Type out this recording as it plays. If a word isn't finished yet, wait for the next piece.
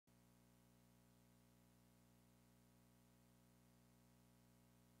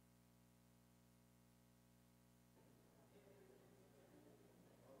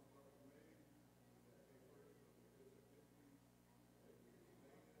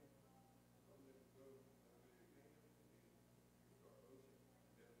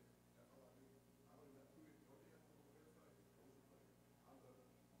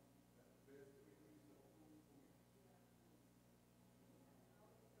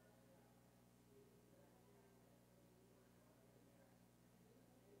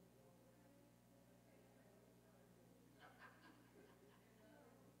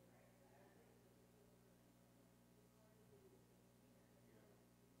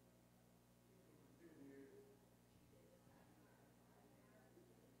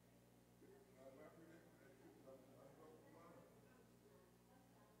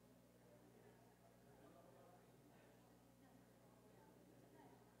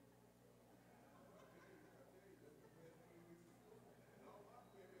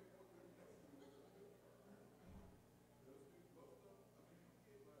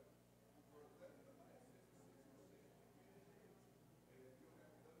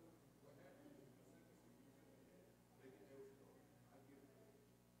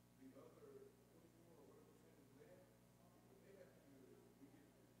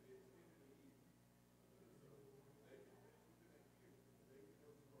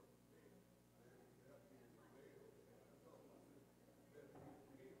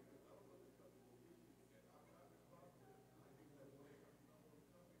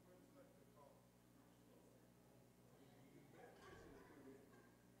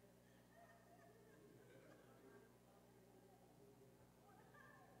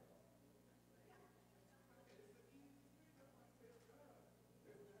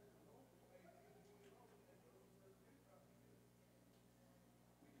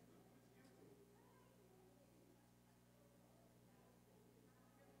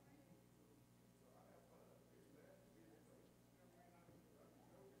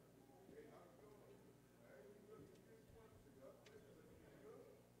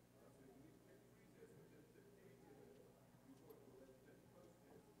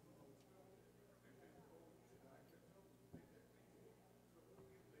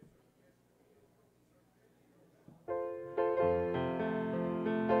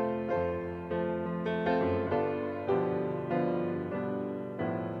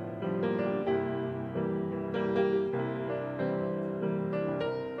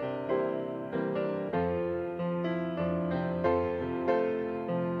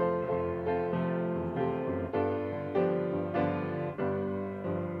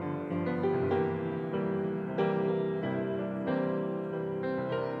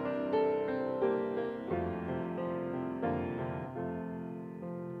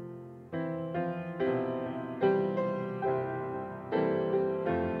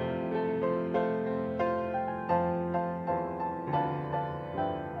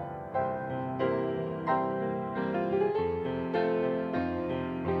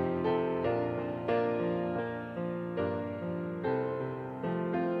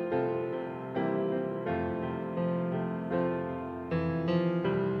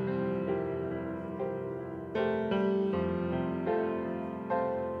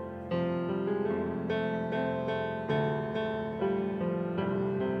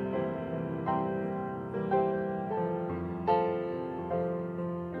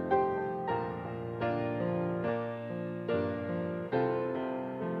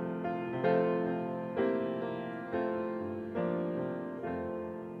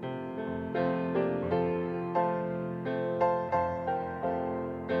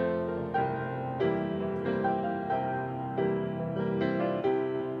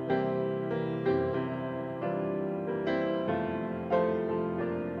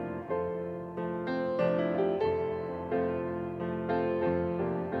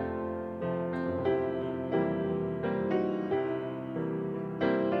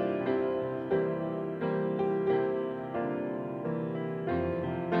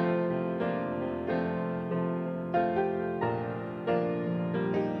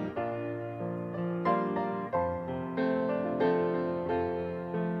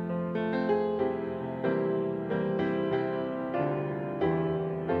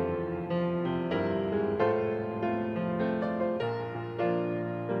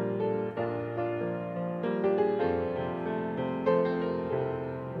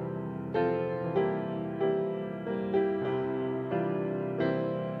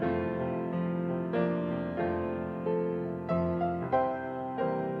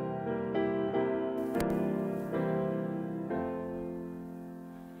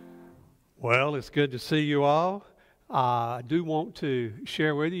Well, it's good to see you all. I do want to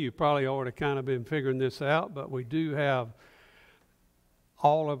share with you, you've probably already kind of been figuring this out, but we do have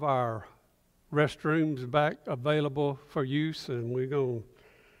all of our restrooms back available for use, and we're going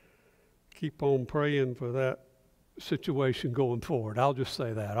to keep on praying for that situation going forward. I'll just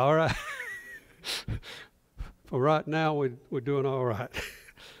say that, all right? For right now, we're doing all right.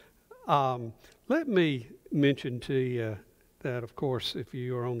 Let me mention to you that, of course, if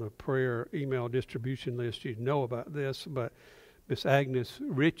you are on the prayer email distribution list, you know about this, but Miss Agnes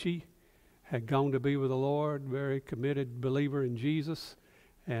Ritchie had gone to be with the Lord, very committed believer in Jesus.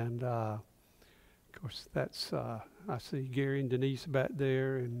 And, of course, that's, I see Gary and Denise back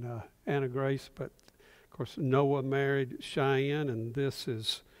there and Anna Grace, but, of course, Noah married Cheyenne, and this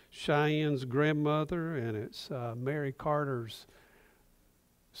is Cheyenne's grandmother, and it's Mary Carter's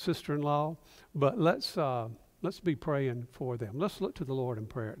sister-in-law. But let's be praying for them. Let's look to the Lord in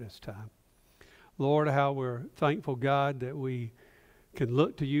prayer at this time. Lord, how we're thankful, God, that we can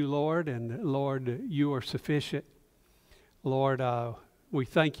look to you, Lord, and Lord, you are sufficient. Lord, we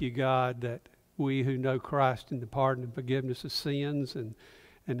thank you, God, that we who know Christ and the pardon and forgiveness of sins and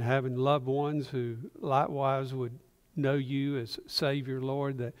having loved ones who likewise would know you as Savior,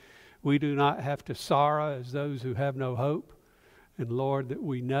 Lord, that we do not have to sorrow as those who have no hope. And Lord, that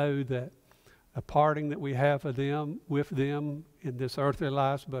we know that a parting that we have with them in this earthly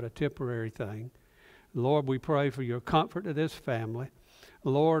life is but a temporary thing. Lord, we pray for your comfort to this family.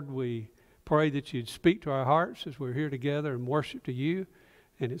 Lord, we pray that you'd speak to our hearts as we're here together and worship to you.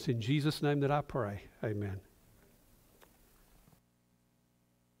 And it's in Jesus' name that I pray. Amen.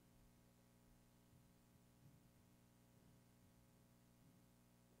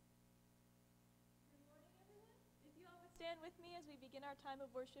 Stand with me as we begin our time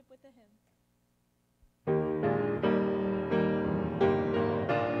of worship with a hymn.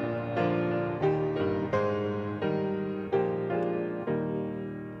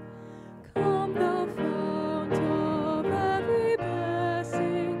 Come thou fount of every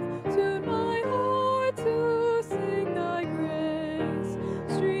blessing, tune my heart to sing thy grace.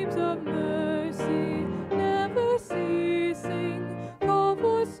 Streams of mercy never ceasing, call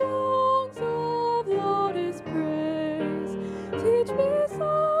for songs of loudest praise. Teach me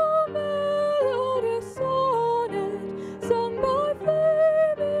some melodious sonnet, sung by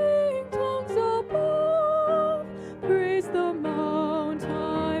flaming tongues above. Praise the mount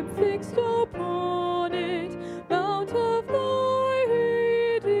I'm fixed upon it, mount of thy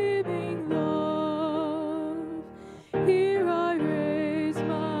redeeming love. Here I raise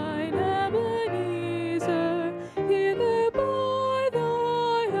mine Ebenezer, hither by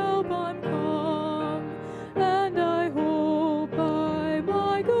thy help I'm come, and I hope by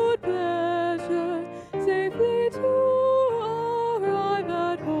my good pleasure safely to arrive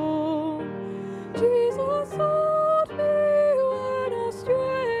at home. Jesus sought me when a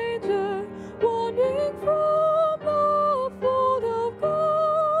stranger, wandering from the fold of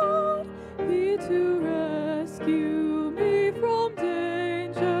God. He to rescue me from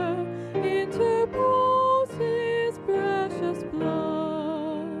danger interposed his precious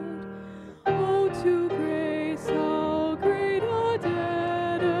blood. Oh, to grace how great a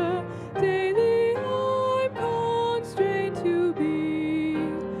debtor daily I'm constrained to be.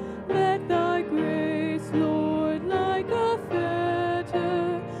 Let thy grace, Lord, like a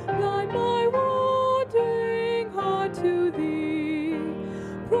fetter, blind my wandering heart to thee.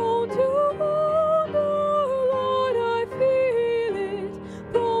 Prone to wander, Lord, I feel it,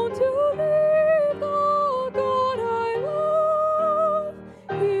 prone to leave the God I love.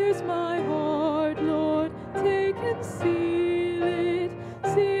 Here's my heart, Lord, take and seal it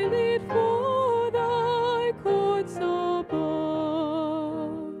for thy courts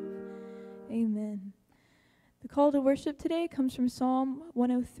above. Amen. The call to worship today comes from Psalm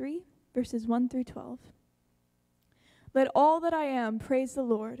 103, verses 1 through 12. Let all that I am praise the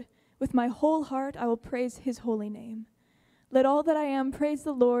Lord. With my whole heart I will praise his holy name. Let all that I am praise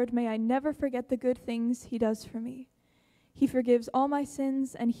the Lord. May I never forget the good things he does for me. He forgives all my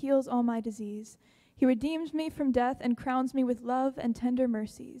sins and heals all my disease. He redeems me from death and crowns me with love and tender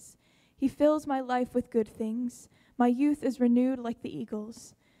mercies. He fills my life with good things. My youth is renewed like the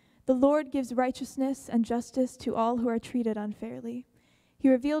eagles. The Lord gives righteousness and justice to all who are treated unfairly. He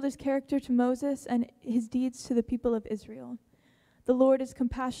revealed his character to Moses and his deeds to the people of Israel. The Lord is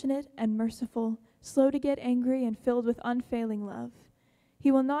compassionate and merciful, slow to get angry and filled with unfailing love. He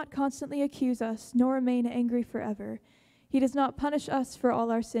will not constantly accuse us, nor remain angry forever. He does not punish us for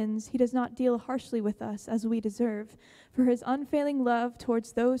all our sins. He does not deal harshly with us as we deserve. For his unfailing love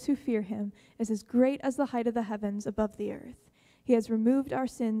towards those who fear him is as great as the height of the heavens above the earth. He He has removed our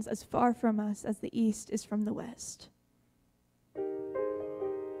sins as far from us as the east is from the west.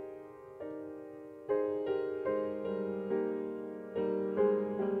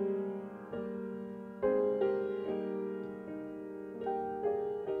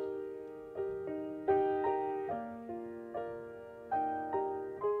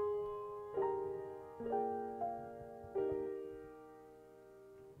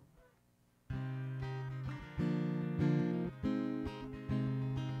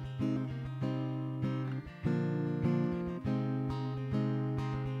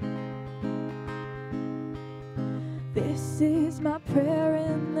 This is my prayer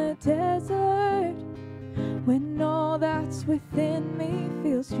in the desert, when all that's within me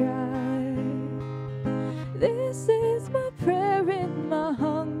feels dry. This is my prayer in my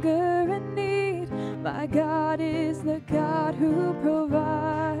hunger and need. My God is the God who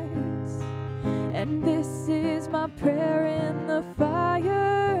provides. And this is my prayer in the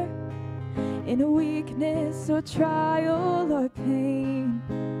fire, in a weakness or trial or pain.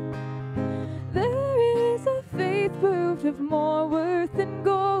 There is a faith proved of more worth than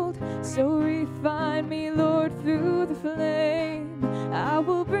gold, so refine me, Lord, through the flame. I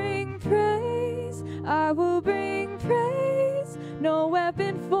will bring praise, I will bring praise. No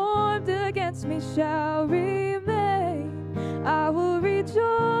weapon formed against me shall remain. I will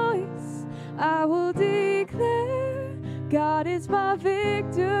rejoice, I will declare, God is my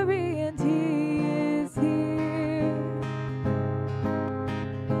victory and He is here.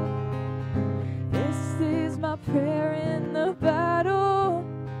 This is my prayer in the battle,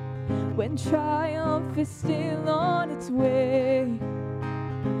 when triumph is still on its way.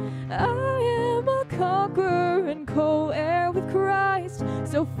 I am a conqueror and co-heir with Christ,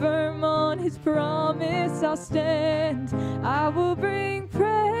 so firm on His promise I'll stand. I will bring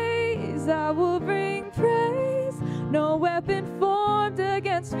praise, I will bring praise. No weapon formed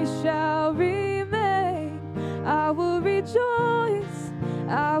against me shall remain. I will rejoice,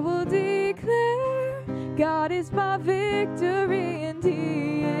 I will declare, God is my victory and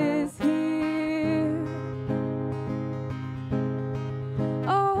He is here.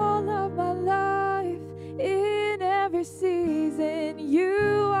 All of my life, in every season,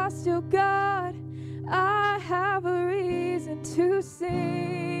 You are still God. I have a reason to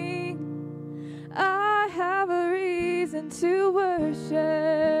sing. I have a reason to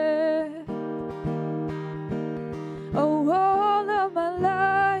worship. Oh, all of my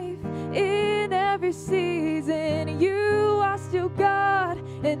life, in every season, You are still God,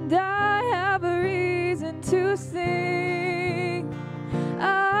 and I have a reason to sing.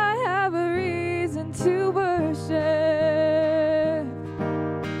 I have a reason to worship.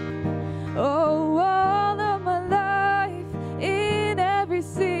 Oh, all of my life, in every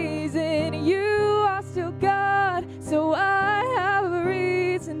season, You are still God, so I have a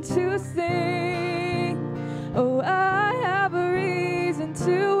reason to sing. Oh, I have a reason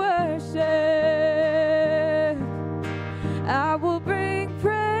to worship. I will bring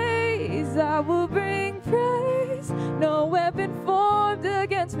praise, I will bring praise. No weapon formed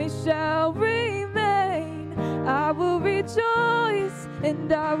against me shall remain. I will rejoice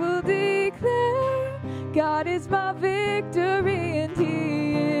and I will declare, God is my victory and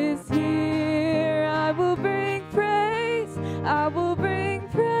He is here. I will bring praise, I will bring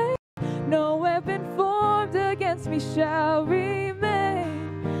praise. No weapon formed against me shall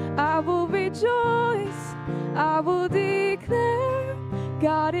remain. I will rejoice, I will declare,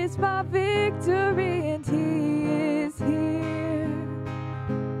 God is my victory and He is here.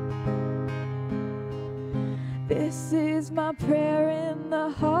 This is my prayer in the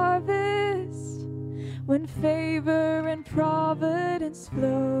harvest, when favor and providence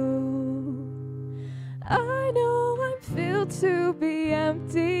flow. I know I'm filled to be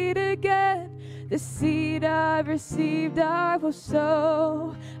emptied again. The seed I've received I will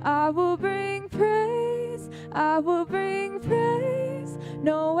sow. I will bring praise, I will bring praise.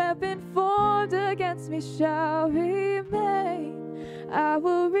 No weapon formed against me shall remain. I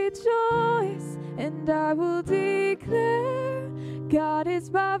will rejoice and I will declare, God is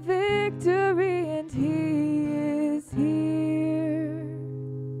my victory and He is here.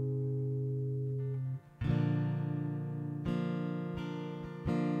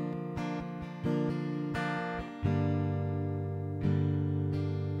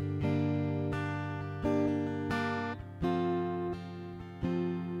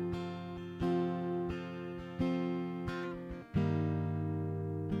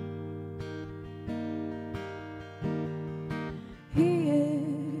 He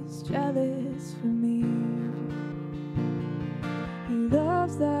is jealous for me. He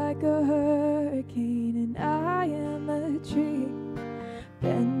loves like a hurricane, and I am a tree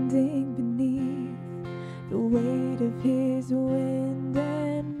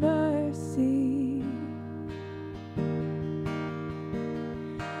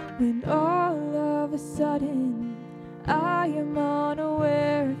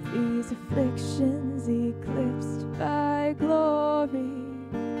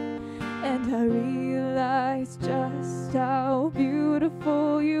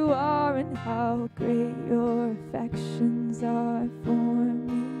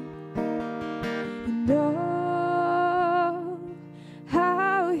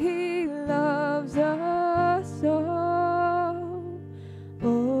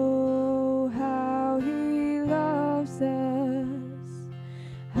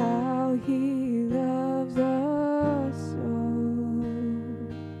he loves us so.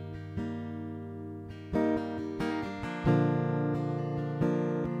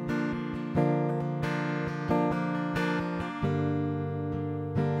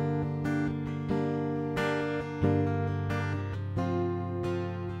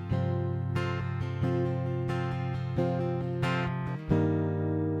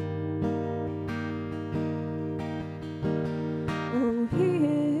 Oh, he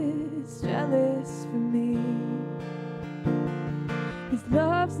is jealous for me. His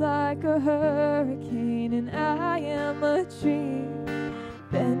love's like a hurricane, and I am a tree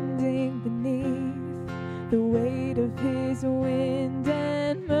bending beneath the weight of his wind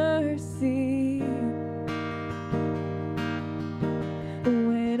and mercy.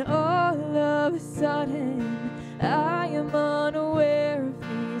 When all of a sudden I am unaware of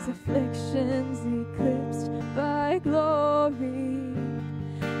these afflictions eclipsed by glory,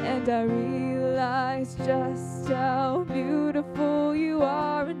 and I realize just how beautiful you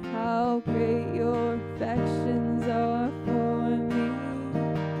are and how great your affections are for me.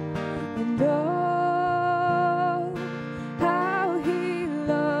 And oh, how he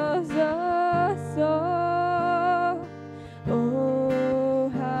loves us all. Oh,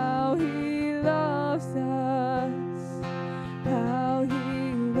 how he loves us. How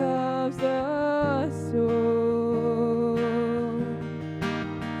he loves us so.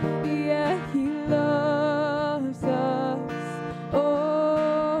 Yeah, he loves us.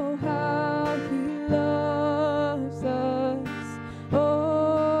 Oh, how he loves us.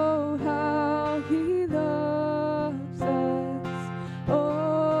 Oh, how he loves us.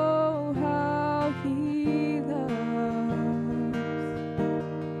 Oh, how he loves.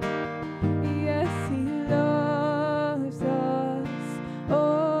 Yes, he loves us.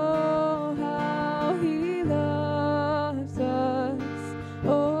 Oh, how he loves us.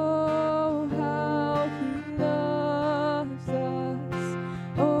 Oh, how he loves us.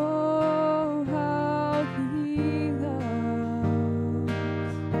 Oh, how he loves.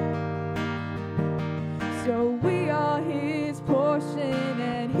 So we are his portion,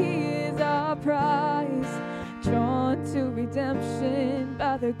 and he is our prize, drawn to redemption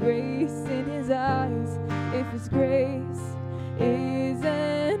by the grace in his eyes. If his grace is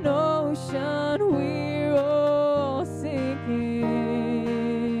an ocean, we're all sinking.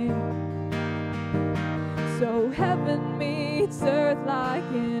 So heaven meets earth like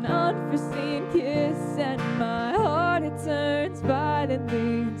an unforeseen kiss, and my heart it turns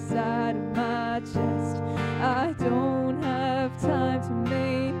violently inside of my chest. I don't have time to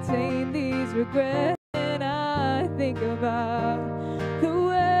maintain these regrets, and I think about the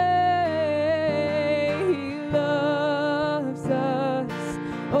way he loves us.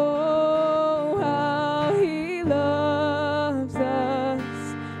 Oh, how he loves us.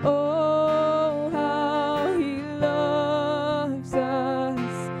 Oh, how he loves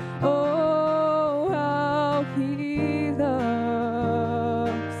us. Oh, how he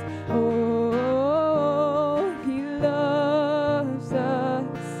loves. Oh, he loves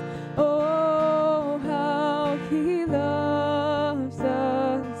us. Oh, how he loves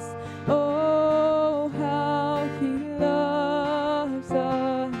us. Oh, how he loves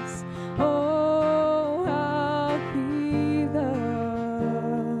us. Oh, how he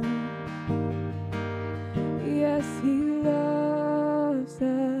loves. Yes, he loves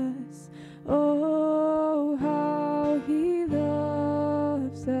us. Oh, how he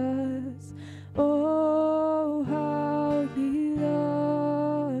loves us. Oh, how he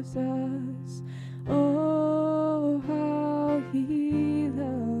loves us. Oh, how he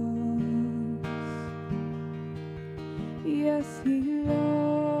loves. Yes, he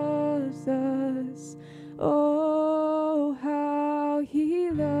loves us. Oh, how he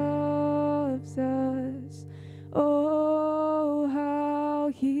loves us. Oh, how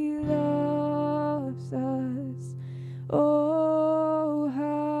he loves us. Oh,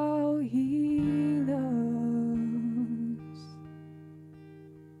 how he loves.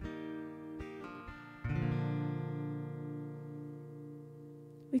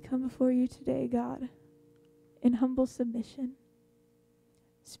 We come before you today, God, in humble submission.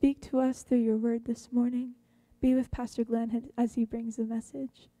 Speak to us through your word this morning. Be with Pastor Glenn as he brings the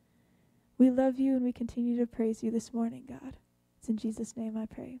message. We love you and we continue to praise you this morning, God. It's in Jesus' name I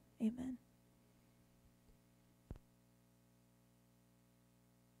pray. Amen.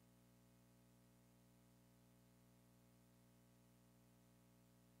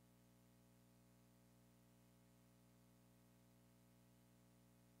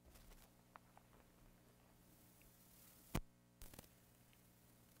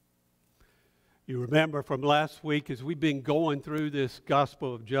 You remember from last week as we've been going through this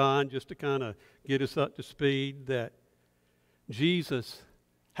Gospel of John, just to kind of get us up to speed, that Jesus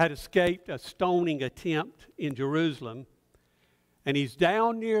had escaped a stoning attempt in Jerusalem, and he's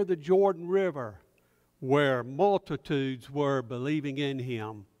down near the Jordan River where multitudes were believing in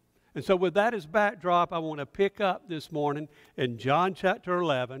him. And so with that as backdrop, I want to pick up this morning in John chapter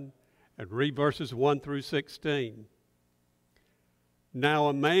 11 and read verses 1 through 16. Now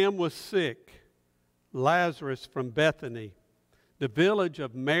a man was sick, Lazarus from Bethany, the village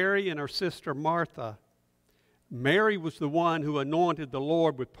of Mary and her sister Martha. Mary was the one who anointed the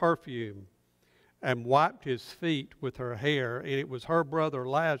Lord with perfume and wiped his feet with her hair, and it was her brother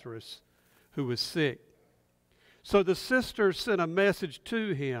Lazarus who was sick. So the sisters sent a message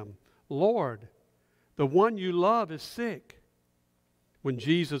to him, Lord, the one you love is sick. When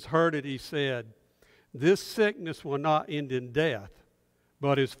Jesus heard it, he said, this sickness will not end in death,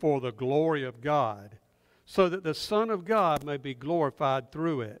 but is for the glory of God, so that the Son of God may be glorified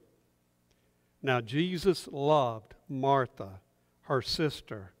through it. Now Jesus loved Martha, her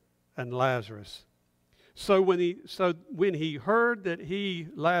sister, and Lazarus. So when he heard that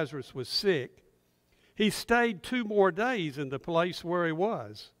Lazarus was sick, he stayed 2 more days in the place where he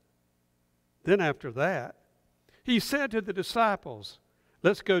was. Then after that, he said to the disciples,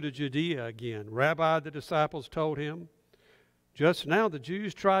 let's go to Judea again. Rabbi, the disciples told him, just now the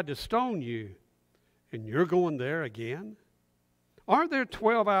Jews tried to stone you, and you're going there again? Aren't there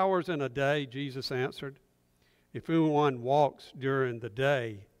 12 hours in a day? Jesus answered. If anyone walks during the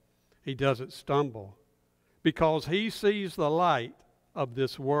day, he doesn't stumble, because he sees the light of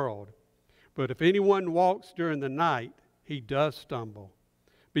this world. But if anyone walks during the night, he does stumble,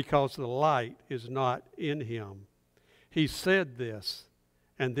 because the light is not in him. He said this,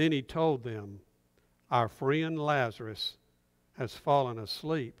 and then he told them, our friend Lazarus has fallen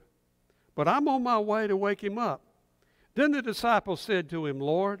asleep, but I'm on my way to wake him up. Then the disciples said to him,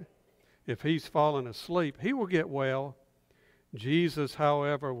 Lord, if he's fallen asleep, he will get well. Jesus,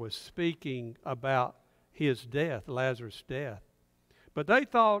 however, was speaking about his death, Lazarus' death. But they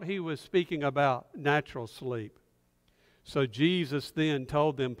thought he was speaking about natural sleep. So Jesus then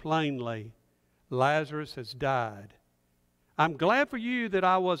told them plainly, Lazarus has died. I'm glad for you that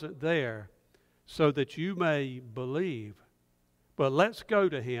I wasn't there, so that you may believe. But let's go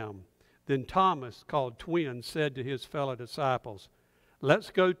to him. Then Thomas, called Twin, said to his fellow disciples, let's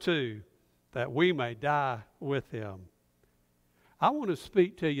go too, that we may die with him. I want to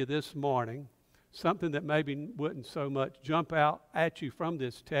speak to you this morning, something that maybe wouldn't so much jump out at you from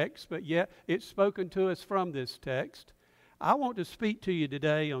this text, but yet it's spoken to us from this text. I want to speak to you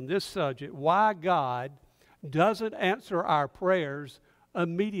today on this subject, why God doesn't answer our prayers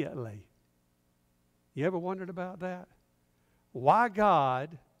immediately. You ever wondered about that? Why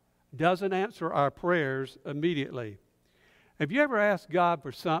God doesn't answer our prayers immediately. Have you ever asked God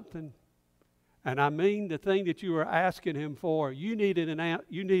for something, and I mean the thing that you were asking him for, you needed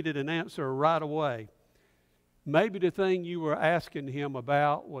an answer right away? Maybe the thing you were asking him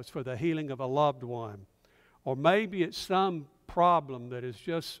about was for the healing of a loved one, or maybe it's some problem that is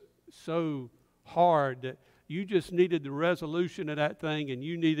just so hard that you just needed the resolution of that thing and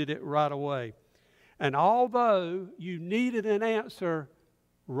you needed it right away. And although you needed an answer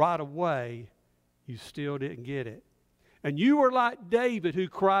right away, you still didn't get it. And you were like David, who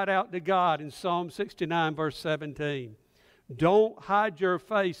cried out to God in Psalm 69, verse 17. Don't hide your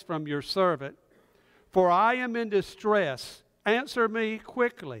face from your servant, for I am in distress. Answer me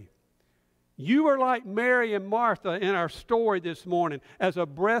quickly. You are like Mary and Martha in our story this morning, as a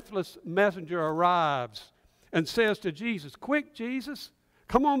breathless messenger arrives and says to Jesus, quick, Jesus,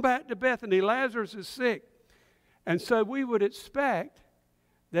 come on back to Bethany. Lazarus is sick. And so we would expect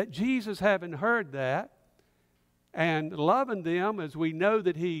that Jesus, having heard that and loving them as we know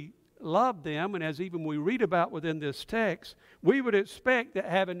that he loved them, and as even we read about within this text, we would expect that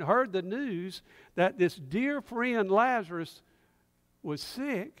having heard the news that this dear friend Lazarus was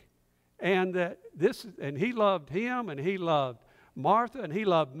sick, and he loved him, and he loved Martha, and he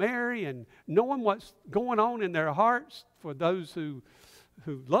loved Mary, and knowing what's going on in their hearts for those who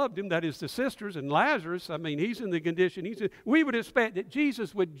loved him, that is the sisters, and Lazarus, I mean, he's in the condition he's in. We would expect that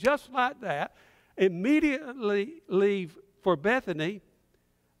Jesus would, just like that, immediately leave for Bethany.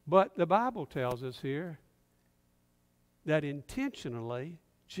 But the Bible tells us here that intentionally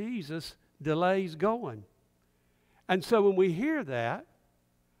Jesus delays going. And so when we hear that,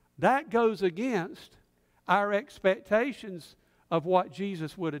 that goes against our expectations of what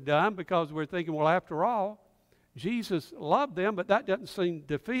Jesus would have done, because we're thinking, well, after all, Jesus loved them, but that doesn't seem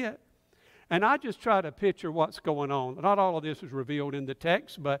to fit. And I just try to picture what's going on. Not all of this is revealed in the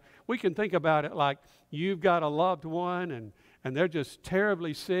text, but we can think about it like you've got a loved one and they're just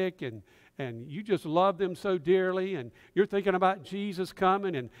terribly sick and you just love them so dearly, and you're thinking about Jesus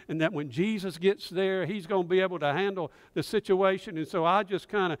coming, and that when Jesus gets there, he's going to be able to handle the situation. And so I just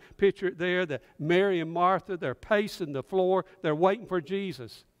kind of picture it there that Mary and Martha, they're pacing the floor, they're waiting for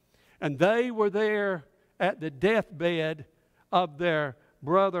Jesus. And they were there at the deathbed of their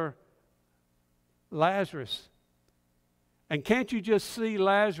brother Lazarus. And can't you just see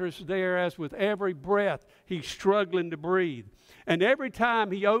Lazarus there as with every breath he's struggling to breathe? And every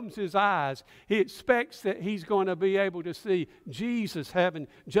time he opens his eyes, he expects that he's going to be able to see Jesus having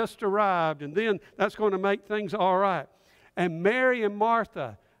just arrived, and then that's going to make things all right. And Mary and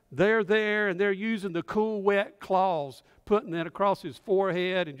Martha, they're there, and they're using the cool, wet cloths, putting it across his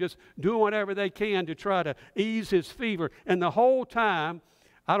forehead and just doing whatever they can to try to ease his fever. And the whole time,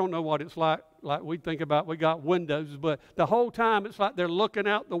 I don't know what it's like we think about, we got windows, but the whole time it's like they're looking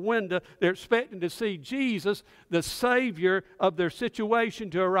out the window. They're expecting to see Jesus, the Savior of their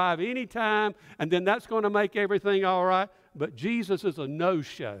situation, to arrive anytime, and then that's going to make everything all right. But Jesus is a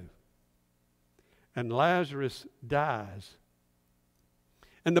no-show. And Lazarus dies.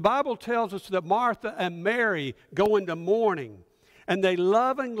 And the Bible tells us that Martha and Mary go into mourning, and they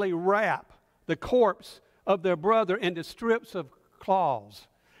lovingly wrap the corpse of their brother into strips of cloths.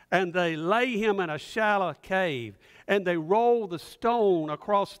 And they lay him in a shallow cave, and they roll the stone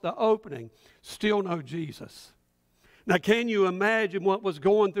across the opening. Still no Jesus. Now, can you imagine what was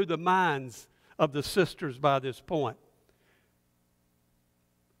going through the minds of the sisters by this point?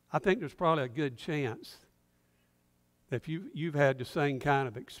 I think there's probably a good chance that you've had the same kind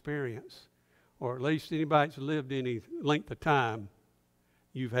of experience, or at least anybody that's lived any length of time,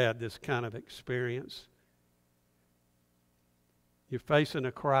 you've had this kind of experience. You're facing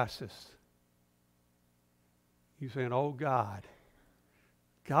a crisis. You're saying, oh God,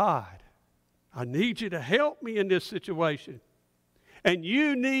 I need you to help me in this situation. And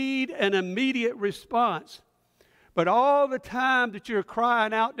you need an immediate response. But all the time that you're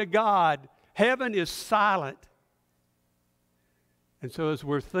crying out to God, heaven is silent. And so as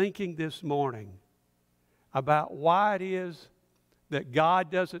we're thinking this morning about why it is that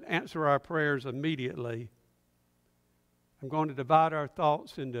God doesn't answer our prayers immediately, I'm going to divide our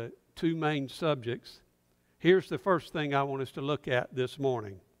thoughts into two main subjects. Here's the first thing I want us to look at this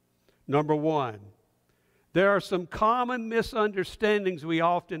morning. Number one, there are some common misunderstandings we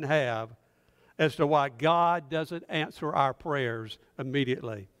often have as to why God doesn't answer our prayers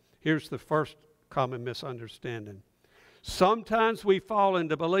immediately. Here's the first common misunderstanding. Sometimes we fall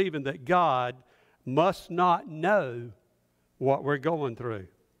into believing that God must not know what we're going through.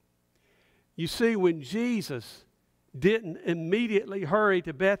 You see, when Jesus didn't immediately hurry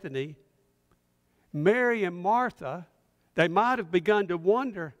to Bethany, Mary and Martha, they might have begun to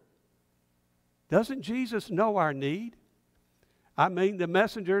wonder, doesn't Jesus know our need? I mean, the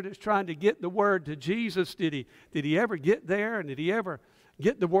messenger that's trying to get the word to Jesus, did he ever get there? And did he ever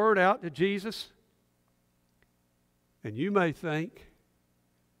get the word out to Jesus? And you may think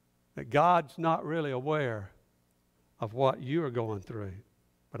that God's not really aware of what you are going through.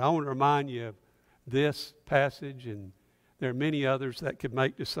 But I want to remind you of this passage, and there are many others that could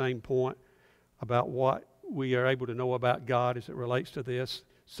make the same point about what we are able to know about God as it relates to this.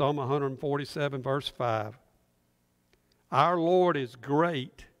 Psalm 147, verse 5. Our Lord is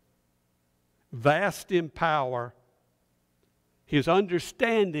great, vast in power. His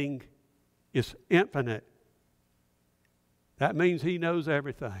understanding is infinite. That means He knows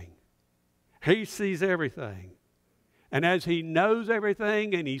everything. He sees everything. And as He knows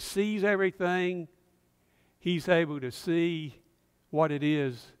everything and He sees everything, He's able to see what it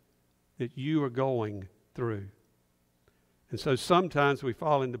is that you are going through. And so sometimes we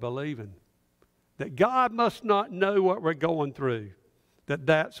fall into believing that God must not know what we're going through.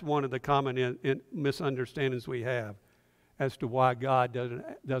 That's one of the common misunderstandings we have as to why God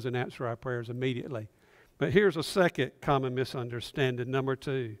doesn't answer our prayers immediately. But here's a second common misunderstanding, number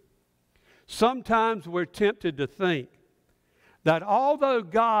two. Sometimes we're tempted to think that although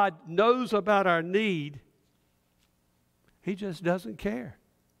God knows about our need, He just doesn't care.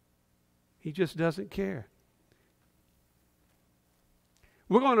 He just doesn't care.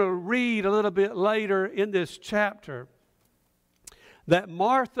 We're going to read a little bit later in this chapter that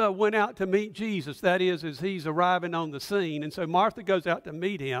Martha went out to meet Jesus. That is, as He's arriving on the scene. And so Martha goes out to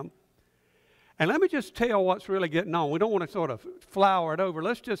meet Him. And let me just tell what's really getting on. We don't want to sort of flower it over.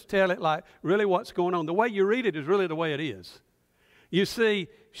 Let's just tell it like really what's going on. The way you read it is really the way it is. You see,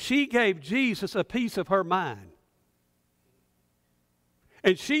 she gave Jesus a piece of her mind.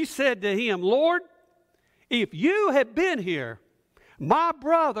 And she said to him, Lord, if you had been here, my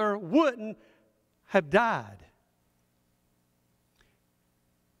brother wouldn't have died.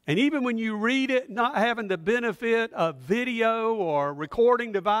 And even when you read it, not having the benefit of video or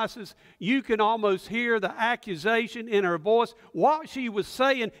recording devices, you can almost hear the accusation in her voice. What she was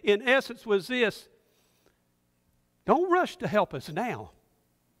saying, in essence, was this: don't rush to help us now.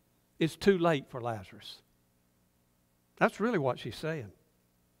 It's too late for Lazarus. That's really what she's saying.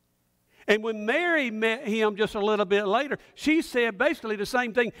 And when Mary met him just a little bit later, she said basically the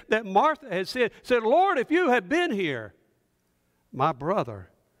same thing that Martha had said. Said, Lord, if you had been here, my brother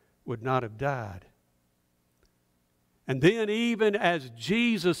would not have died. And then even as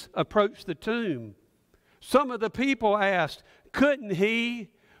Jesus approached the tomb, some of the people asked, couldn't he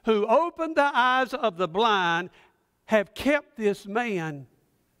who opened the eyes of the blind have kept this man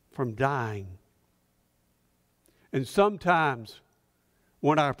from dying? And sometimes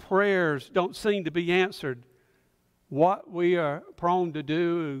when our prayers don't seem to be answered, what we are prone to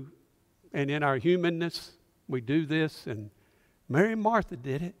do, and in our humanness, we do this, and Mary and Martha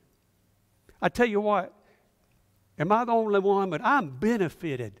did it. I tell you what, am I the only one? But I'm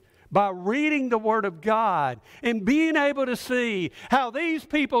benefited by reading the Word of God and being able to see how these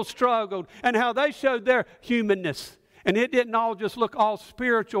people struggled and how they showed their humanness. And it didn't all just look all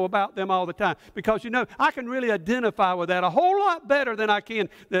spiritual about them all the time. Because, you know, I can really identify with that a whole lot better than I can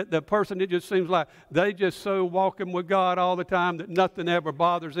the person that just seems like they just so walking with God all the time that nothing ever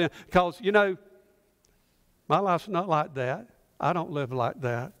bothers them. Because, you know, my life's not like that. I don't live like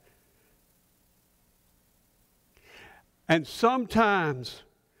that. And sometimes,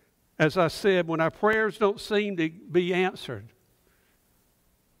 as I said, when our prayers don't seem to be answered,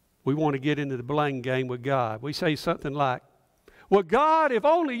 we want to get into the blame game with God. We say something like, well, God, if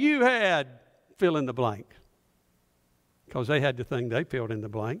only you had fill in the blank. Because they had the thing they filled in the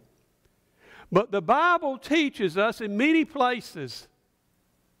blank. But the Bible teaches us in many places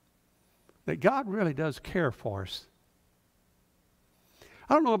that God really does care for us.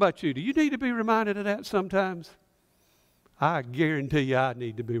 I don't know about you. Do you need to be reminded of that sometimes? I guarantee you I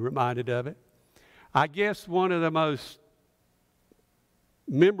need to be reminded of it. I guess one of the most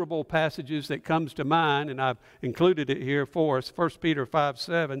memorable passages that comes to mind, and I've included it here for us, 1 Peter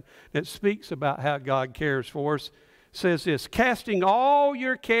 5:7, that speaks about how God cares for us, says this: casting all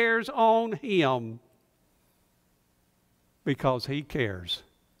your cares on Him because He cares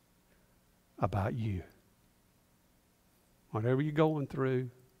about you. Whatever you're going through,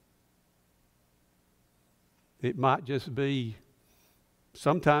 it might just be,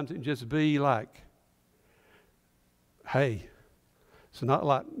 sometimes it just be like, hey, it's not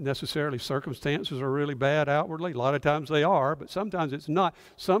like necessarily circumstances are really bad outwardly. A lot of times they are, but sometimes it's not.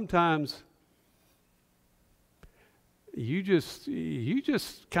 Sometimes you just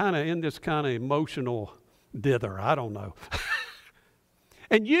kind of in this kind of emotional dither. I don't know.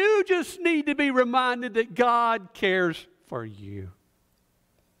 And you just need to be reminded that God cares for you.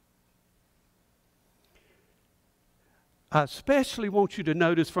 I especially want you to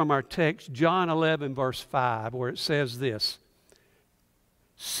notice from our text, John 11, verse 5, where it says this.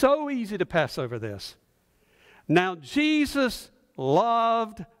 So easy to pass over this. Now Jesus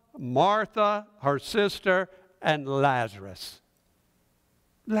loved Martha, her sister, and Lazarus.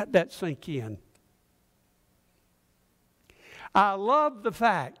 Let that sink in. I love the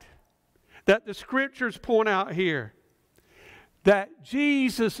fact that the scriptures point out here that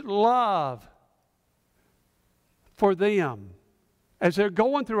Jesus' love for them as they're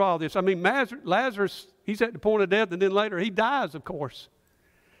going through all this. I mean, Lazarus, he's at the point of death, and then later he dies, of course.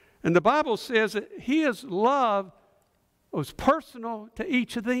 And the Bible says that His love was personal to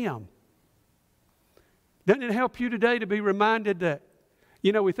each of them. Doesn't it help you today to be reminded that,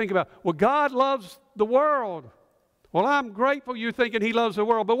 you know, we think about, well, God loves the world. Well, I'm grateful you're thinking He loves the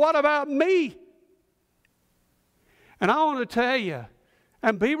world, but what about me? And I want to tell you,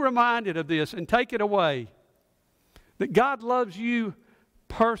 and be reminded of this and take it away, that God loves you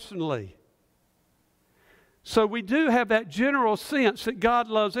personally. So we do have that general sense that God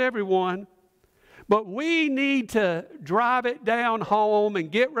loves everyone, but we need to drive it down home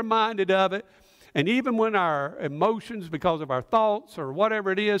and get reminded of it. And even when our emotions, because of our thoughts or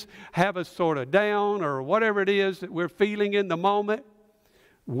whatever it is, have us sort of down, or whatever it is that we're feeling in the moment,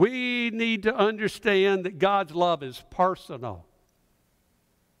 we need to understand that God's love is personal.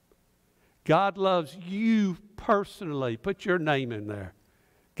 God loves you personally. Put your name in there.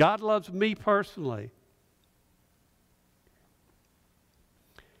 God loves me personally.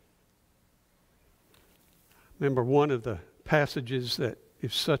 Remember one of the passages that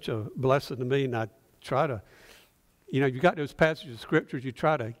is such a blessing to me, and I try to You know, you got those passages of scriptures you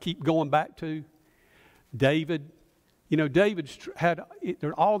try to keep going back to. David. You know, David there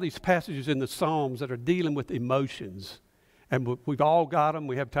are all these passages in the Psalms that are dealing with emotions. And we've all got them.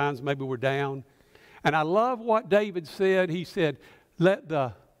 We have times maybe we're down. And I love what David said. He said, let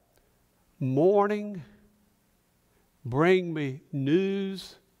the morning bring me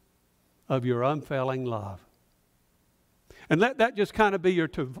news of your unfailing love. And let that just kind of be your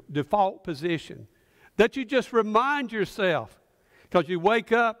default position. That you just remind yourself. Because you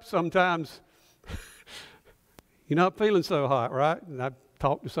wake up sometimes, you're not feeling so hot, right? And I've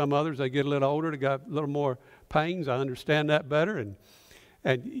talked to some others, they get a little older, they got a little more pains. I understand that better. And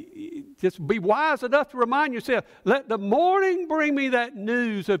just be wise enough to remind yourself, let the morning bring me that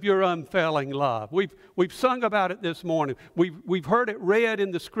news of your unfailing love. We've sung about it this morning. We've heard it read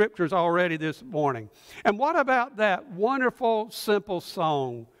in the scriptures already this morning. And what about that wonderful, simple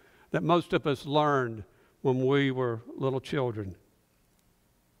song that most of us learned when we were little children?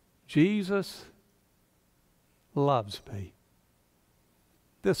 Jesus loves me.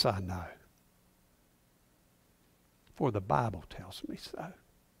 This I know, for the Bible tells me so.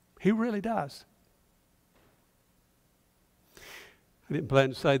 He really does. I didn't plan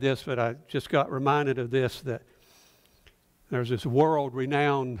to say this, but I just got reminded of this, that there's this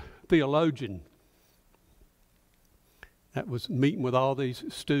world-renowned theologian that was meeting with all these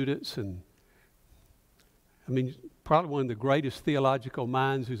students, and I mean, probably one of the greatest theological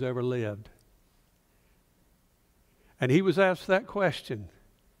minds who's ever lived. And he was asked that question,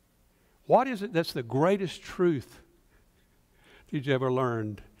 what is it that's the greatest truth that you ever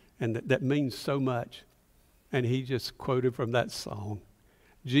learned and that means so much? And he just quoted from that song,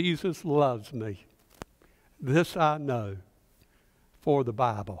 Jesus loves me. This I know, for the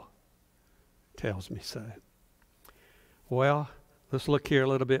Bible tells me so. Well, let's look here a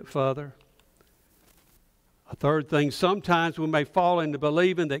little bit further. A third thing, sometimes we may fall into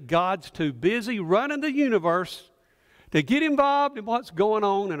believing that God's too busy running the universe to get involved in what's going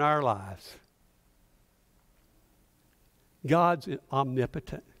on in our lives. God's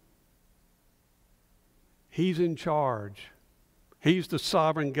omnipotent. He's in charge. He's the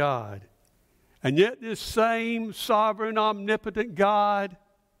sovereign God. And yet this same sovereign, omnipotent God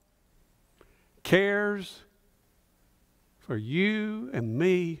cares for you and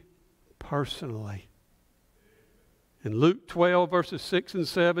me personally. In Luke 12, verses 6 and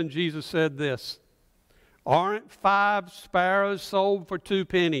 7, Jesus said this, aren't 5 sparrows sold for 2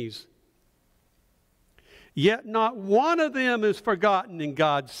 pennies? Yet not one of them is forgotten in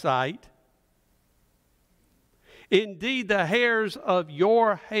God's sight. Indeed, the hairs of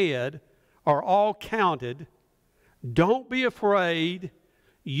your head are all counted. Don't be afraid.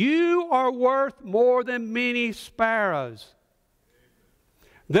 You are worth more than many sparrows.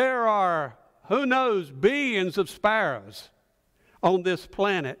 There are, who knows, billions of sparrows on this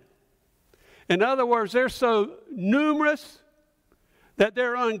planet. In other words, they're so numerous that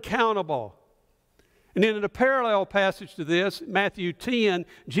they're uncountable. And in a parallel passage to this, Matthew 10,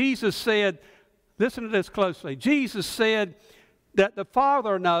 Jesus said, listen to this closely. Jesus said that the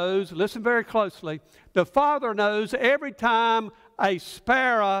Father knows, listen very closely, the Father knows every time a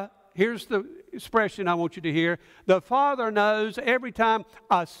sparrow, here's the expression I want you to hear, the Father knows every time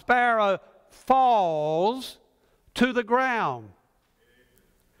a sparrow falls to the ground.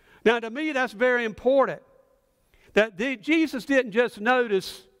 Now, to me, that's very important. That Jesus didn't just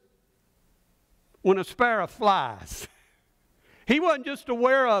notice when a sparrow flies. He wasn't just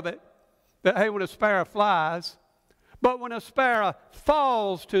aware of it, that, hey, when a sparrow flies, but when a sparrow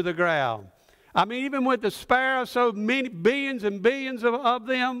falls to the ground. I mean, even with the sparrows, so many billions and billions of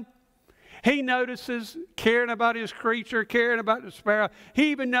them, he notices, caring about his creature, caring about the sparrow.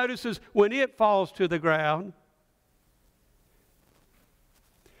 He even notices when it falls to the ground.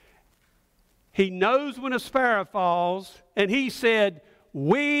 He knows when a sparrow falls, and he said,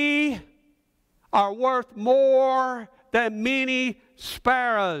 we are worth more than many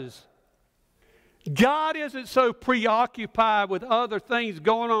sparrows. God isn't so preoccupied with other things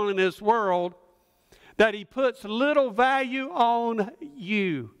going on in this world that he puts little value on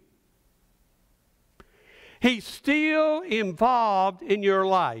you. He's still involved in your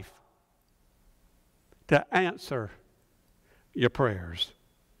life to answer your prayers.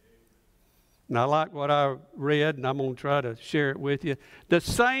 And I like what I read, and I'm going to try to share it with you. The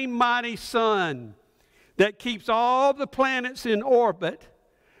same mighty sun that keeps all the planets in orbit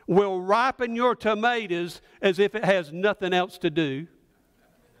will ripen your tomatoes as if it has nothing else to do.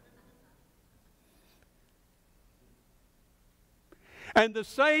 And the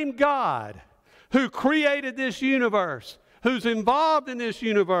same God who created this universe, who's involved in this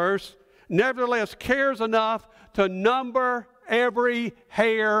universe, nevertheless cares enough to number every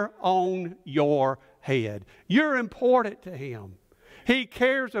hair on your head. You're important to Him. He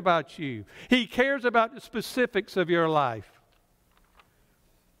cares about you. He cares about the specifics of your life.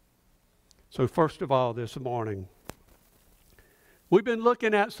 So first of all this morning, we've been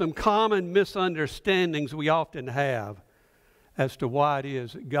looking at some common misunderstandings we often have as to why it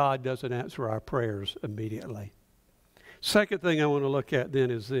is that God doesn't answer our prayers immediately. Second thing I want to look at then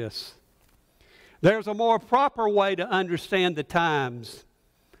is this. There's a more proper way to understand the times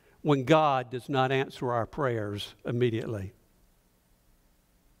when God does not answer our prayers immediately.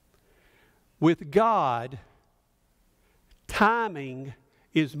 With God, timing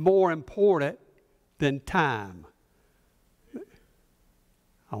is more important than time.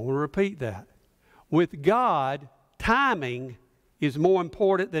 I want to repeat that. With God, timing is more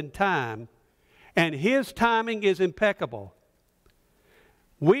important than time, and His timing is impeccable.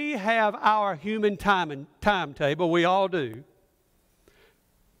 We have our human timetable, we all do,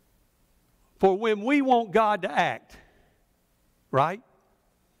 for when we want God to act, right?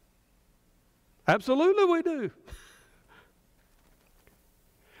 Absolutely we do.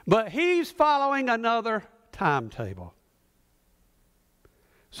 But He's following another timetable.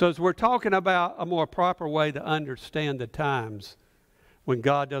 So as we're talking about a more proper way to understand the times when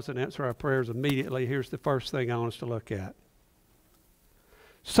God doesn't answer our prayers immediately, here's the first thing I want us to look at.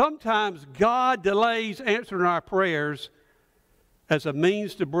 Sometimes God delays answering our prayers as a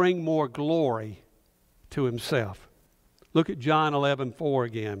means to bring more glory to Himself. Look at John 11:4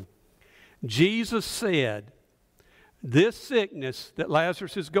 again. Jesus said, this sickness that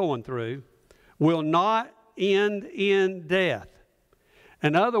Lazarus is going through will not end in death.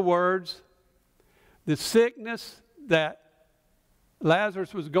 In other words, the sickness that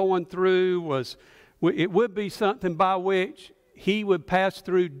Lazarus was going through it would be something by which he would pass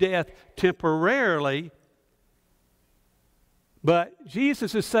through death temporarily. But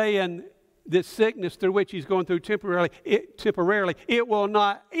Jesus is saying this sickness through which he's going through temporarily, it will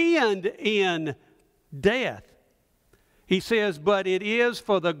not end in death. He says, but it is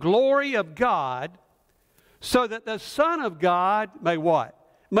for the glory of God, so that the Son of God may what?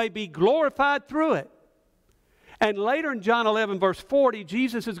 May be glorified through it. And later in John 11, verse 40,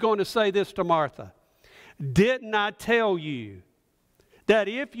 Jesus is going to say this to Martha. Didn't I tell you that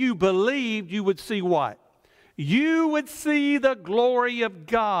if you believed, you would see what? You would see the glory of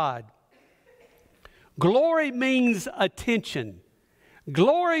God. Glory means attention.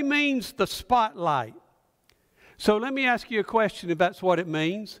 Glory means the spotlight. So let me ask you a question if that's what it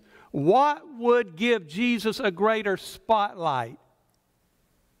means. What would give Jesus a greater spotlight?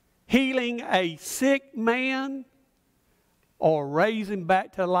 Healing a sick man or raising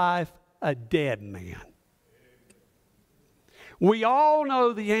back to life a dead man? We all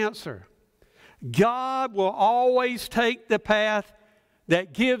know the answer. God will always take the path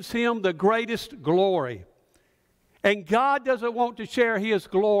that gives Him the greatest glory. And God doesn't want to share His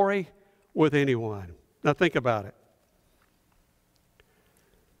glory with anyone. Now think about it.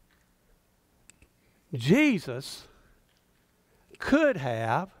 Jesus could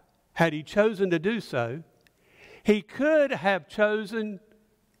have, had He chosen to do so, He could have chosen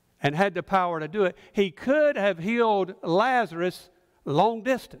and had the power to do it. He could have healed Lazarus long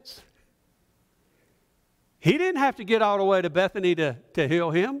distance. He didn't have to get all the way to Bethany to heal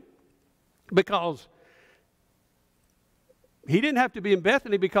him, because he didn't have to be in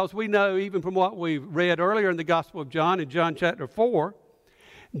Bethany, because we know even from what we read earlier in the Gospel of John, in John chapter 4,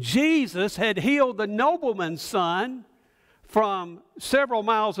 Jesus had healed the nobleman's son from several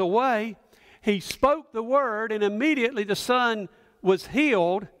miles away. He spoke the word, and immediately the son was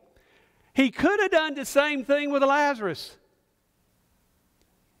healed. He could have done the same thing with Lazarus,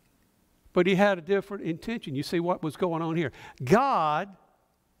 but He had a different intention. You see what was going on here. God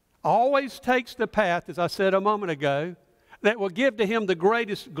always takes the path, as I said a moment ago, that will give to Him the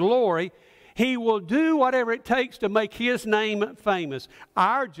greatest glory. He will do whatever it takes to make His name famous.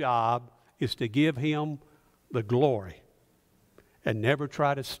 Our job is to give Him the glory and never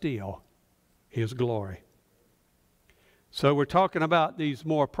try to steal His glory. So we're talking about these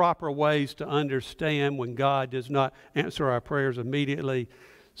more proper ways to understand when God does not answer our prayers immediately.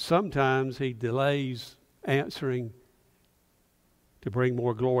 Sometimes He delays answering to bring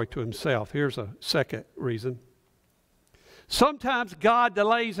more glory to Himself. Here's a second reason. Sometimes God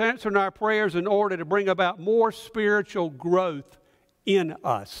delays answering our prayers in order to bring about more spiritual growth in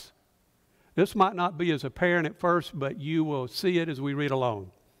us. This might not be as apparent at first, but you will see it as we read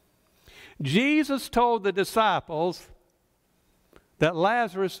along. Jesus told the disciples that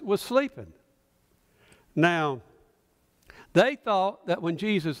Lazarus was sleeping. Now, they thought that when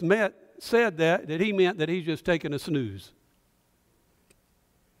Jesus met said that he meant that he's just taking a snooze.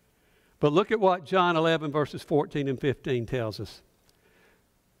 But look at what John 11 verses 14 and 15 tells us.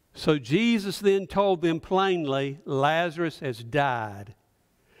 So Jesus then told them plainly, Lazarus has died.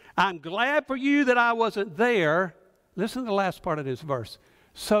 I'm glad for you that I wasn't there. Listen to the last part of this verse.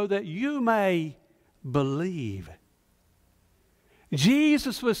 So that you may believe.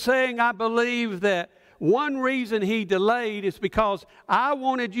 Jesus was saying, I believe that one reason he delayed is because I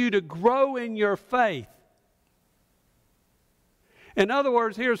wanted you to grow in your faith. In other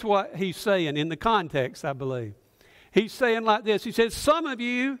words, here's what he's saying in the context, I believe. He's saying like this. He says, some of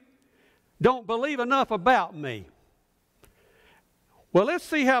you don't believe enough about me. Well, let's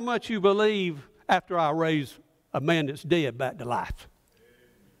see how much you believe after I raise a man that's dead back to life.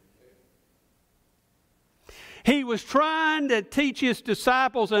 He was trying to teach his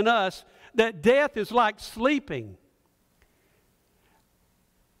disciples and us that death is like sleeping.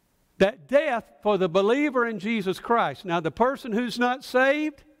 That death for the believer in Jesus Christ. Now, the person who's not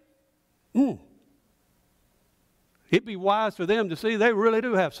saved, it'd be wise for them to see they really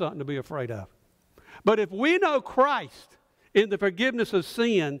do have something to be afraid of. But if we know Christ in the forgiveness of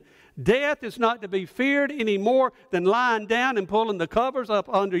sin, death is not to be feared any more than lying down and pulling the covers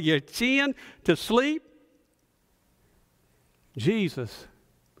up under your chin to sleep. Jesus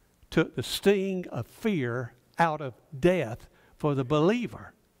took the sting of fear out of death for the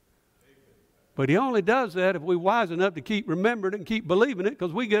believer. But he only does that if we're wise enough to keep remembering it and keep believing it,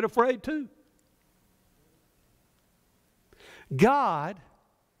 because we get afraid too. God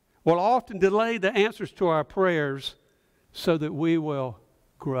will often delay the answers to our prayers so that we will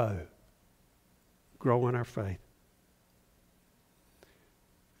grow in our faith.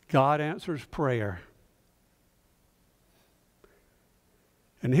 God answers prayer.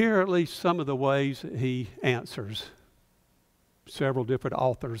 And here are at least some of the ways that he answers. Several different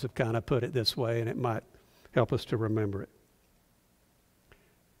authors have kind of put it this way, and it might help us to remember it.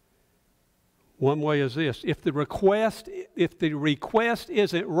 One way is this. If the request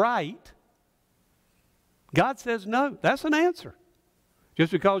isn't right, God says no. That's an answer.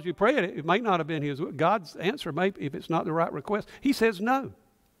 Just because you prayed it, it might not have been his. God's answer, maybe, if it's not the right request, he says no.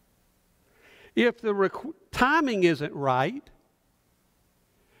 If the timing isn't right,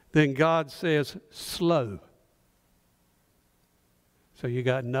 then God says slow. So you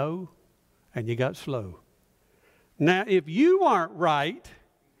got no and you got slow. Now, if you aren't right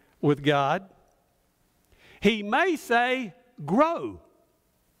with God, he may say grow.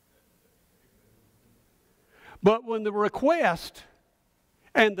 But when the request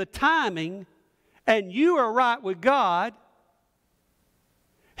and the timing and you are right with God,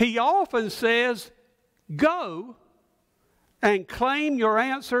 he often says go and claim your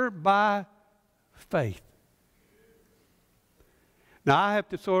answer by faith. Now, I have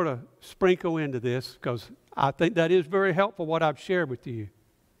to sort of sprinkle into this because I think that is very helpful, what I've shared with you.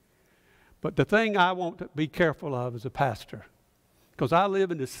 But the thing I want to be careful of as a pastor, because I live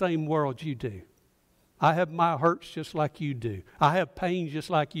in the same world you do. I have my hurts just like you do. I have pains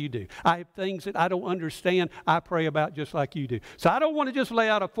just like you do. I have things that I don't understand, I pray about just like you do. So I don't want to just lay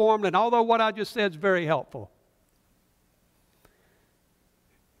out a formula, and although what I just said is very helpful,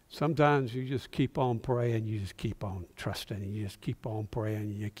 sometimes you just keep on praying, you just keep on trusting, and you just keep on praying,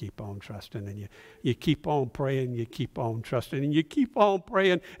 and you keep on trusting, and you keep on praying, you keep on trusting, and you keep on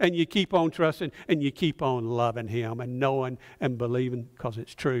praying, and you keep on trusting, and you keep on loving him and knowing and believing, because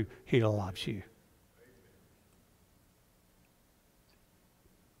it's true, he loves you.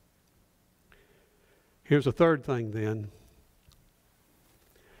 Here's a third thing then.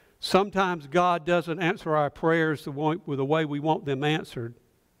 Sometimes God doesn't answer our prayers the way we want them answered,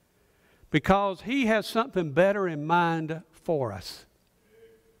 because he has something better in mind for us.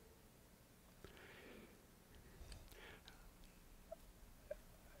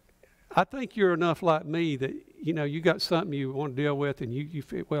 I think you're enough like me that, you got something you want to deal with, and you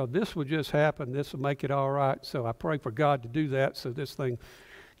feel, well, this will just happen. This will make it all right. So I pray for God to do that so this thing,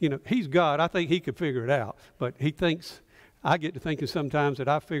 he's God. I think he could figure it out. But I get to thinking sometimes that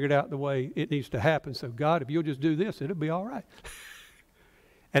I figured out the way it needs to happen. So God, if you'll just do this, it'll be all right.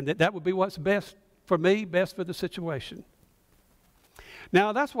 And that would be what's best for me, best for the situation.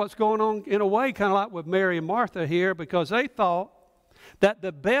 Now, that's what's going on in a way, kind of like with Mary and Martha here, because they thought that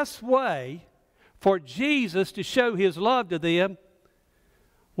the best way for Jesus to show his love to them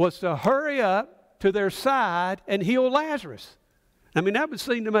was to hurry up to their side and heal Lazarus. I mean, that would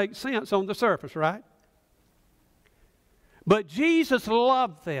seem to make sense on the surface, right? But Jesus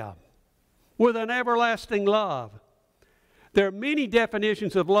loved them with an everlasting love. There are many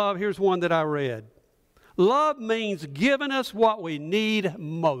definitions of love. Here's one that I read. Love means giving us what we need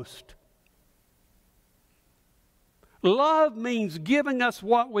most. Love means giving us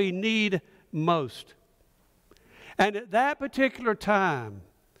what we need most. And at that particular time,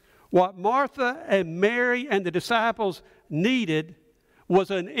 what Martha and Mary and the disciples needed was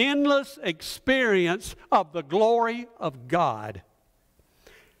an endless experience of the glory of God.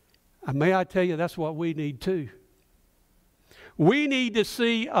 And may I tell you, that's what we need too. We need to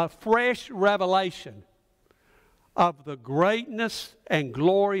see a fresh revelation of the greatness and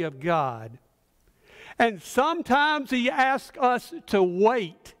glory of God. And sometimes He asks us to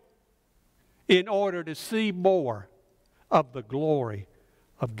wait in order to see more of the glory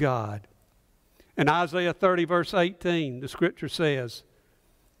of God. In Isaiah 30, verse 18, the Scripture says,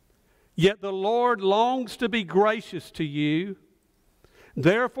 "Yet the Lord longs to be gracious to you.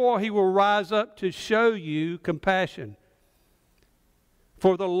 Therefore He will rise up to show you compassion.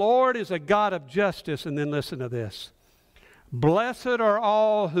 For the Lord is a God of justice." And then listen to this. "Blessed are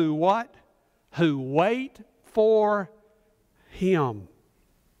all who" what? "Who wait for Him."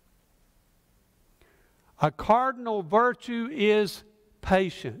 A cardinal virtue is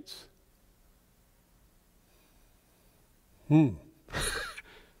patience.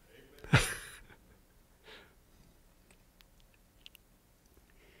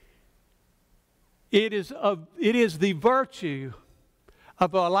 It is the virtue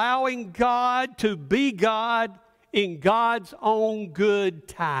of allowing God to be God in God's own good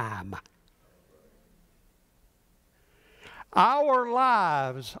time. Our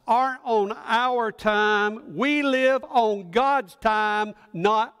lives aren't on our time. We live on God's time,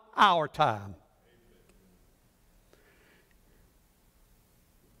 not our time.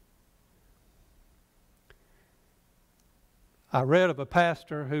 I read of a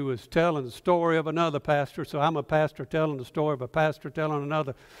pastor who was telling the story of another pastor, so I'm a pastor telling the story of a pastor telling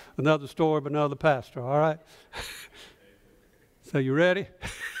another story of another pastor, all right? So you ready?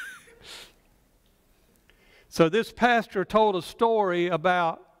 So this pastor told a story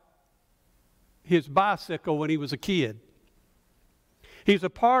about his bicycle when he was a kid. He's a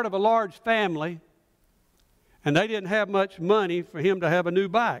part of a large family, and they didn't have much money for him to have a new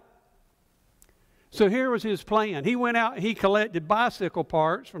bike. So here was his plan. He went out and he collected bicycle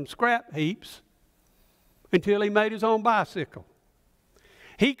parts from scrap heaps until he made his own bicycle.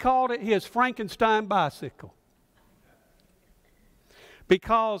 He called it his Frankenstein bicycle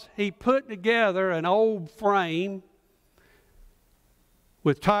because he put together an old frame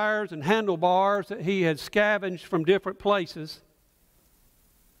with tires and handlebars that he had scavenged from different places.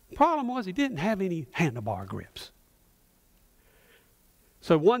 The problem was he didn't have any handlebar grips.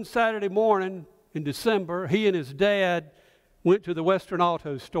 So one Saturday morning in December, he and his dad went to the Western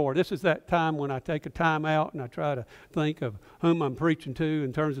Auto store. This is that time when I take a time out and I try to think of whom I'm preaching to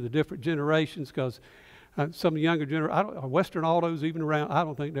in terms of the different generations, because some of the younger generations, are Western Autos even around? I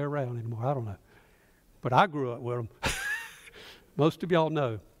don't think they're around anymore. I don't know. But I grew up with them. Most of y'all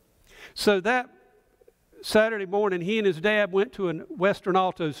know. So that Saturday morning, he and his dad went to a Western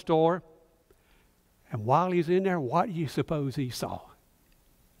Auto store. And while he's in there, what do you suppose he saw?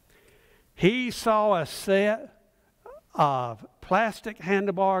 He saw a set of plastic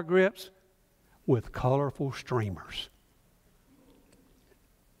handlebar grips with colorful streamers.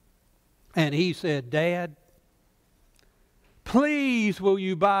 And he said, "Dad, please will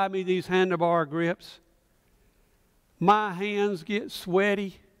you buy me these handlebar grips? My hands get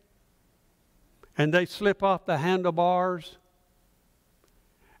sweaty and they slip off the handlebars.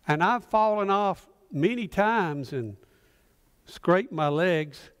 And I've fallen off many times and scraped my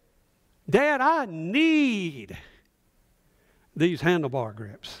legs. Dad, I need these handlebar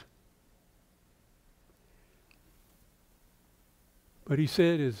grips." But he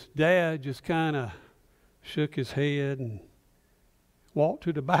said his dad just kind of shook his head and walked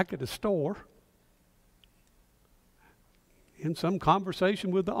to the back of the store in some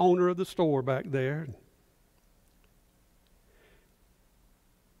conversation with the owner of the store back there.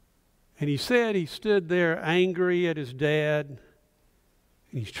 And he said he stood there angry at his dad.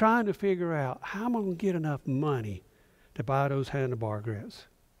 And he's trying to figure out, how am I going to get enough money to buy those handlebar grips?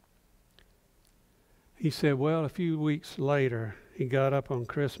 He said, well, a few weeks later, he got up on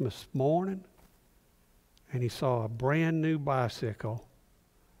Christmas morning and he saw a brand new bicycle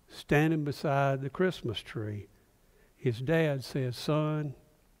standing beside the Christmas tree. His dad said, "Son,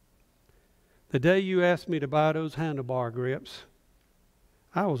 the day you asked me to buy those handlebar grips,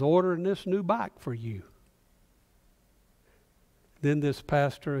 I was ordering this new bike for you." Then this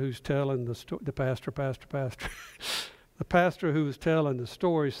pastor who's telling the story, the pastor who was telling the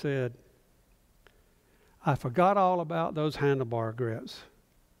story said, "I forgot all about those handlebar grips,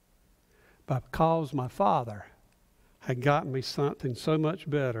 but because my father had gotten me something so much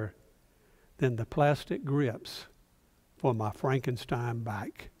better than the plastic grips for my Frankenstein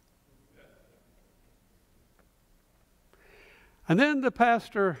back. And then the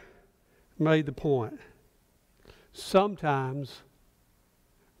pastor made the point. Sometimes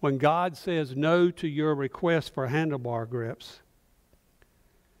when God says no to your request for handlebar grips,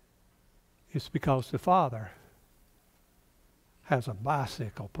 it's because the Father has a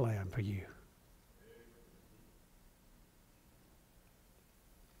bicycle plan for you.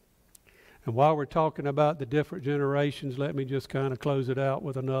 And while we're talking about the different generations, let me just kind of close it out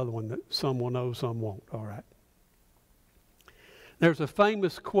with another one that some will know, some won't. All right. There's a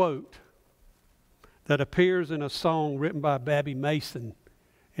famous quote that appears in a song written by Babby Mason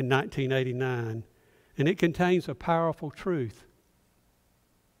in 1989, and it contains a powerful truth.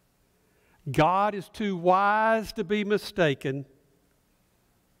 God is too wise to be mistaken.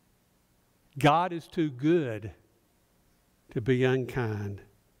 God is too good to be unkind.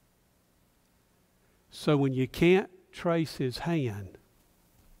 So when you can't trace His hand,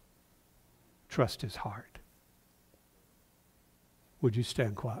 trust His heart. Would you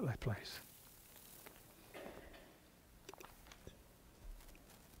stand quietly, please?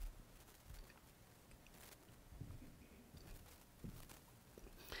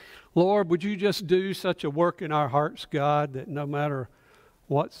 Lord, would you just do such a work in our hearts, God, that no matter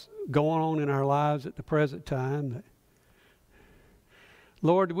what's going on in our lives at the present time, that,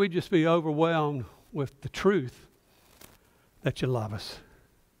 Lord, we'd just be overwhelmed with the truth that you love us.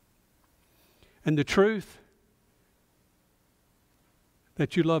 And the truth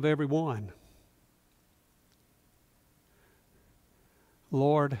that you love everyone.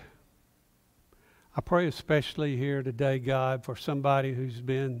 Lord, I pray especially here today, God, for somebody who's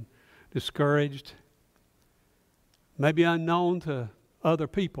been discouraged, maybe unknown to other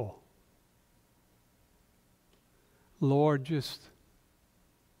people. Lord, just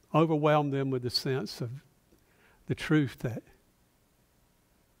overwhelm them with the sense of the truth that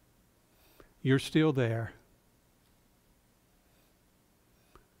you're still there.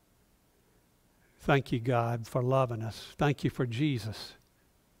 Thank you, God, for loving us. Thank you for Jesus,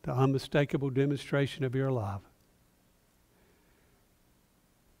 the unmistakable demonstration of your love.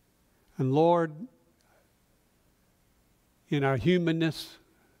 And Lord, in our humanness,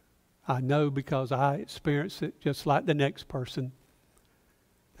 I know because I experience it just like the next person,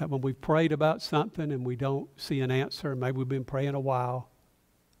 that when we've prayed about something and we don't see an answer, maybe we've been praying a while,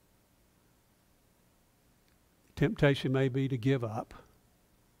 temptation may be to give up.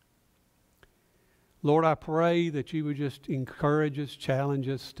 Lord, I pray that you would just encourage us, challenge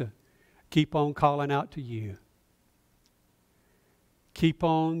us to keep on calling out to you. Keep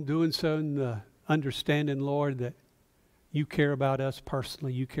on doing so in the understanding, Lord, that you care about us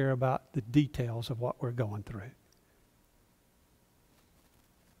personally. You care about the details of what we're going through.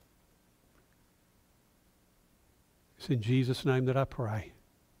 It's in Jesus' name that I pray.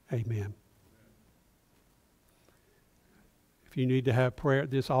 Amen. If you need to have prayer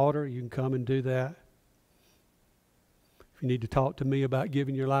at this altar, you can come and do that. If you need to talk to me about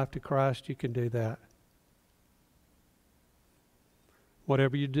giving your life to Christ, you can do that.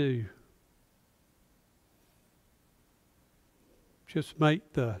 Whatever you do, just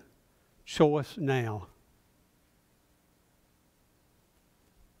make the choice now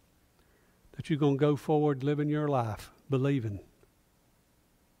that you're going to go forward living your life believing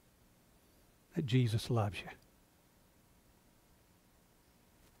that Jesus loves you.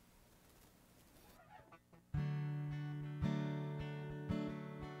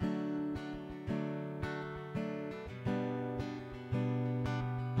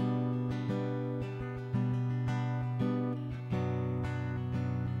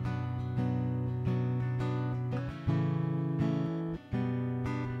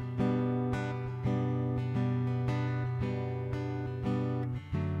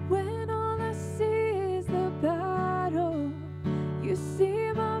 When all I see is the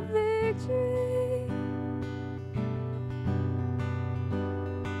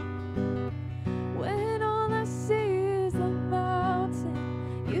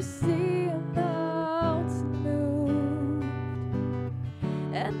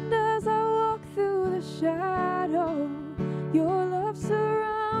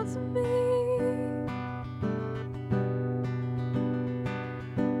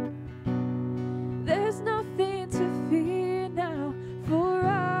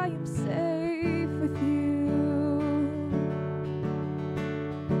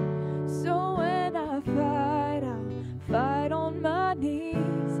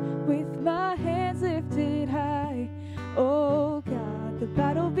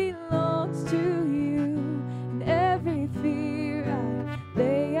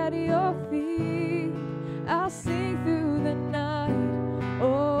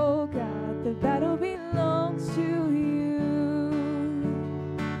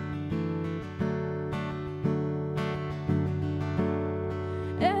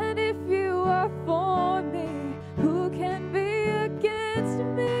And if you are for me, who can be against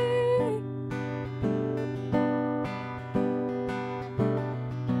me?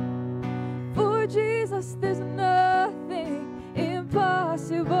 For Jesus, there's nothing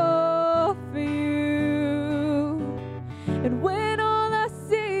impossible for you. And when all I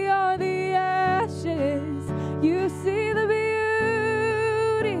see are the ashes, you see the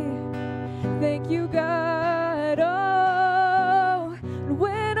beauty. Thank you, God. Oh, and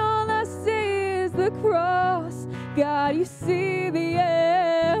when all I see is the cross, God, you see the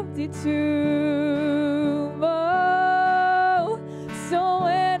empty tomb. Oh, so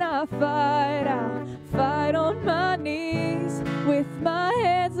when I fight, I'll fight on my knees with my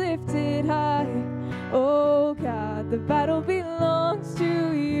hands lifted high. Oh God, the battle belongs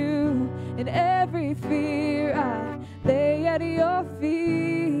to you, and every fear I lay at your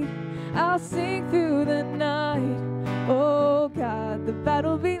feet. I'll sing through the night. Oh God, the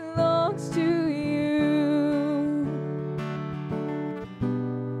battle belongs to you.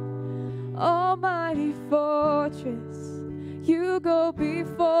 Almighty fortress, you go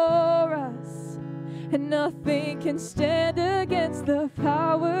before us, and nothing can stand against the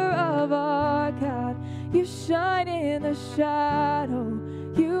power of our God. You shine in the shadow,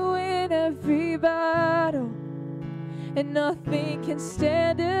 you win every battle, and nothing can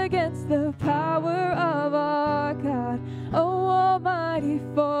stand against the power of our God. Oh, almighty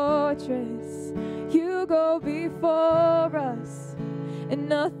fortress, you go before us, and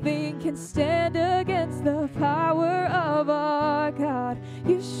nothing can stand against the power of our God.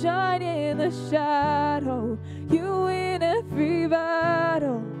 You shine in the shadow, you win every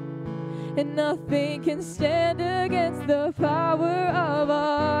battle, and nothing can stand against the power of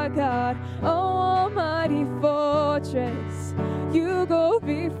our God. Oh, almighty fortress, you go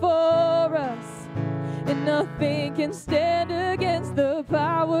before us, and nothing can stand against the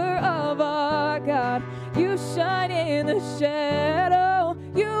power of our God. You shine in the shadow,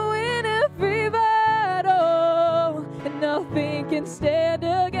 you win every battle, and nothing can stand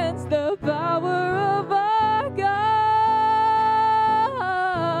against the power of our God.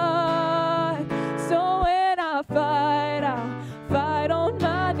 So when I fight, I'll fight on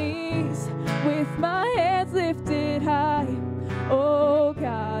my knees with my hands lifted high. Oh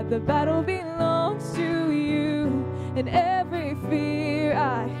God, the battle belongs to you, and every fear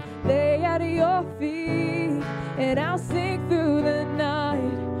I lay at your feet, and I'll sing through the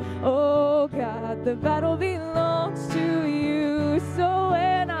night. Oh God, the battle belongs to you. So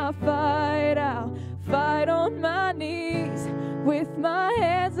when I fight, I'll fight on my knees with my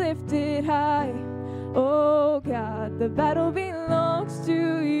hands lifted high. Oh God, the battle belongs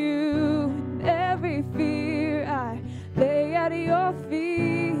to you, and every fear I lay at your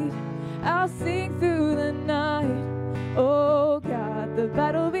feet. I'll sing through the night. Oh God, the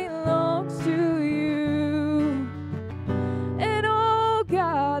battle belongs to you, and oh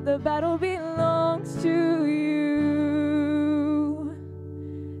God, the battle belongs to you.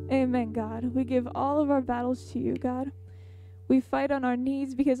 Amen, God. We give all of our battles to you, God. We fight on our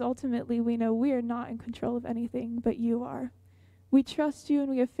knees because ultimately we know we are not in control of anything, but you are. We trust you and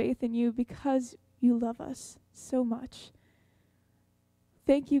we have faith in you because you love us so much.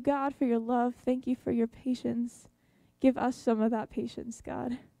 Thank you, God, for your love. Thank you for your patience. Give us some of that patience,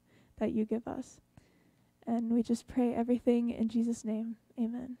 God, that you give us. And we just pray everything in Jesus' name.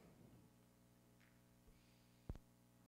 Amen.